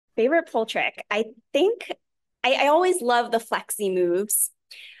Favorite pull trick. I think I always love the flexi moves.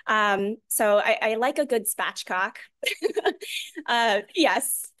 So I like a good spatchcock.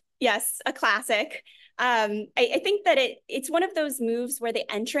 Yes, yes, a classic. I think that it's one of those moves where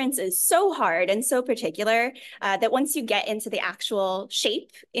the entrance is so hard and so particular that once you get into the actual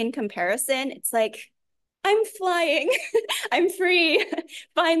shape in comparison, it's like, I'm flying, I'm free.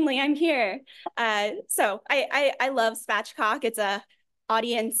 Finally, I'm here. So I love spatchcock. It's a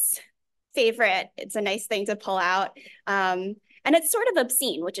audience favorite. It's a nice thing to pull out. And it's sort of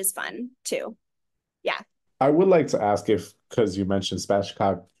obscene, which is fun too. Yeah. I would like to ask if, because you mentioned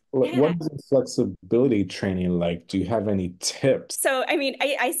Spatchcock, what Yeah. is the flexibility training like? Do you have any tips? So, I mean,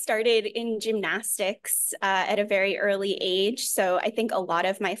 I started in gymnastics at a very early age. So I think a lot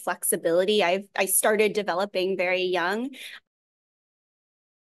of my flexibility I started developing very young.